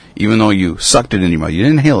marijuana, even though you sucked it in your mouth, you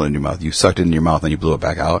didn't inhale it in your mouth. You sucked it in your mouth and you blew it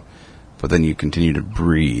back out. But then you continue to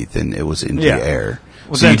breathe, and it was into the air.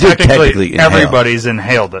 Well, so then you did technically inhale. everybody's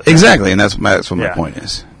inhaled it. Exactly, and that's what my Yeah. point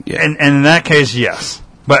is. Yeah. And in that case, yes.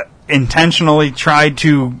 But intentionally tried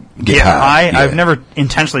to get high, high. yeah. I've never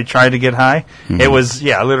intentionally tried to get high. It was,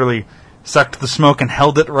 I literally sucked the smoke and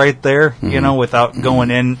held it right there, you know, without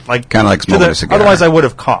going in. Like Kinda like to smoking a cigar. Otherwise, I would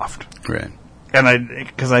have coughed. Right. And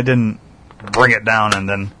because I didn't bring it down and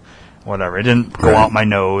then whatever. It didn't go Right. out my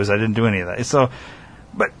nose. I didn't do any of that. So,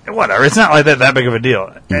 but whatever. It's not like that big of a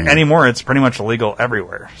deal. Anymore, it's pretty much illegal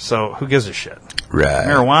everywhere. So who gives a shit? Right.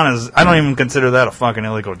 Marijuana I don't even consider that a fucking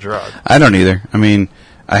illegal drug. I don't either. I mean,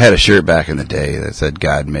 I had a shirt back in the day that said,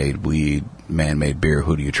 God made weed, man made beer,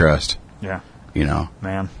 who do you trust? Yeah. You know?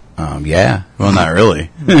 Man. Yeah. Well, not really.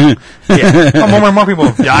 Yeah. Well, more people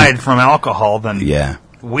have died from alcohol than Yeah.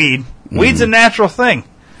 weed. Weed's a natural thing.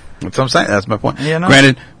 That's what I'm saying. That's my point. You know?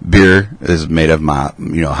 Granted, beer is made of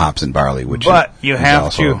hops and barley, which But you is have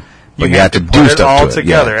also, to but you have to put do it stuff all to it.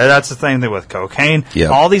 together. Yeah. That's the thing with cocaine.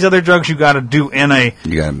 Yep. All these other drugs you got to do in a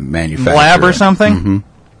You got to manufacture lab or it. something. Mhm.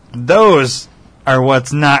 Those are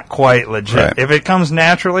what's not quite legit. Right. If it comes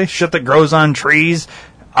naturally, shit that grows on trees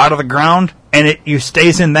out of the ground, and it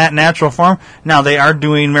stays in that natural form. Now they are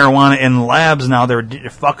doing marijuana in labs. Now they're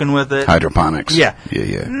fucking with it. Hydroponics. Yeah.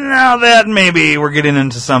 Yeah. Now that maybe we're getting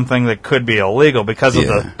into something that could be illegal because of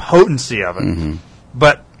Yeah. the potency of it.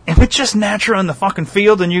 But if it's just natural in the fucking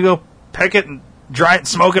field and you go pick it and dry it,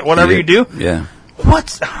 smoke it, whatever you do. Yeah.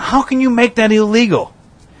 How can you make that illegal?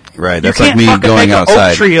 Right. You That's like can't me fucking going make outside.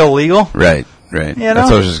 An oak tree illegal. Right. Right. You know? That's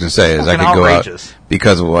what I was just going to say. Is I Fucking could go outrageous. out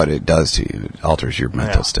because of what it does to you. It alters your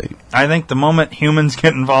mental state. I think the moment humans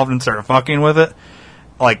get involved and start fucking with it,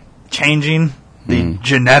 like changing the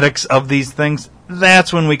genetics of these things,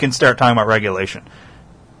 that's when we can start talking about regulation.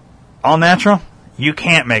 All natural, you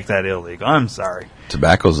can't make that illegal. I'm sorry.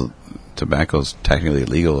 Tobacco's technically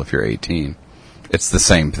illegal if you're 18. It's the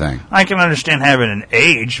same thing. I can understand having an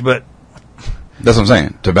age, but That's what I'm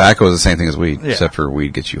saying. Tobacco is the same thing as weed, Yeah. except for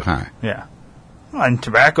weed gets you high. yeah. Well, and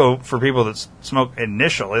tobacco, for people that smoke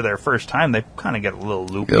initially, their first time, they kind of get a little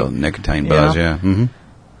loopy. A little nicotine You buzz, know? yeah. Mm-hmm.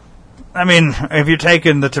 I mean, if you're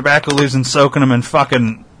taking the tobacco leaves and soaking them in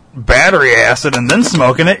fucking battery acid and then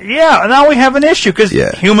smoking it, yeah, now we have an issue because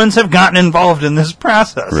Yeah. humans have gotten involved in this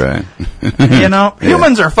process. Right. You know, Yeah.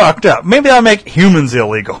 humans are fucked up. Maybe I'll make humans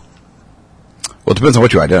illegal. Well, it depends on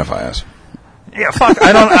what you identify as. Yeah, fuck.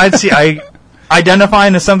 I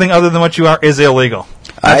identifying as something other than what you are is illegal.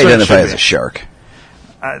 I That's what it identify should as be. a shark.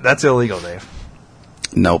 That's illegal, Dave.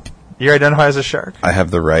 Nope. You identify as a shark? I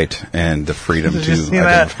have the right and the freedom Did to you see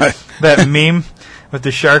identify. that meme with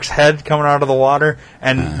the shark's head coming out of the water,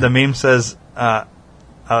 and the meme says,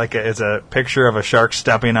 it's a picture of a shark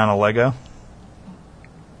stepping on a Lego.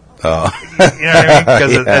 Oh. You know what I mean?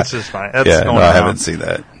 Because Yeah. that's just fine. That's Yeah, going no, I around. haven't seen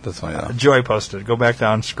that. That's funny though. Joy posted. Go back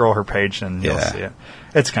down, scroll her page, and you'll Yeah. see it.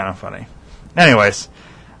 It's kind of funny. Anyways,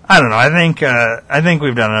 I don't know. I think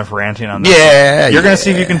we've done enough ranting on this. Yeah, You're going to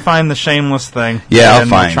see if yeah. you can find the Shameless thing. Yeah, I'll and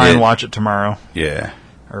find try it. and watch it tomorrow Yeah.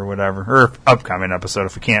 or whatever, or upcoming episode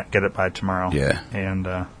if we can't get it by tomorrow. Yeah. And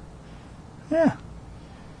yeah,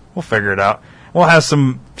 we'll figure it out. We'll have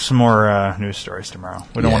some more news stories tomorrow.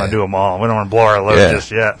 We don't Yeah. want to do them all. We don't want to blow our load Yeah.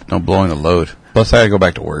 just yet. No blowing the load. Plus, I gotta go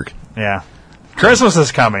back to work. Yeah, Christmas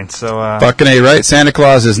is coming, so Fucking A, right? Santa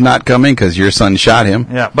Claus is not coming because your son shot him.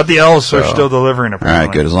 yeah. But the elves are So- still delivering. All Apparently.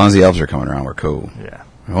 right, good. As long as the elves are coming around, we're cool. Yeah,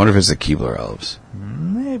 I wonder if it's the Keebler elves.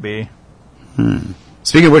 maybe.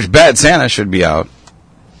 Speaking of which, Bad Santa should be out.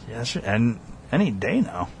 Yeah, and any day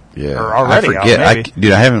now. Yeah. Or already I forget. out, maybe.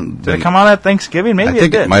 Dude, I haven't. Did it come out at Thanksgiving? Maybe I think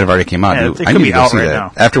it did. might have already came out. Yeah, Dude, it I could need be to go out see right that.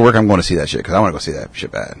 now. After work, I'm going to see that shit because I want to go see that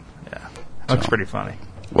shit bad. Yeah, looks pretty funny.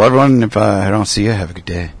 Well, everyone, if I don't see you, have a good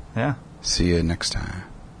day. Yeah, See you next time.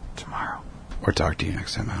 tomorrow, Or talk to you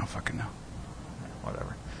next time. I don't fucking know.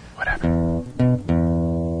 whatever. Whatever.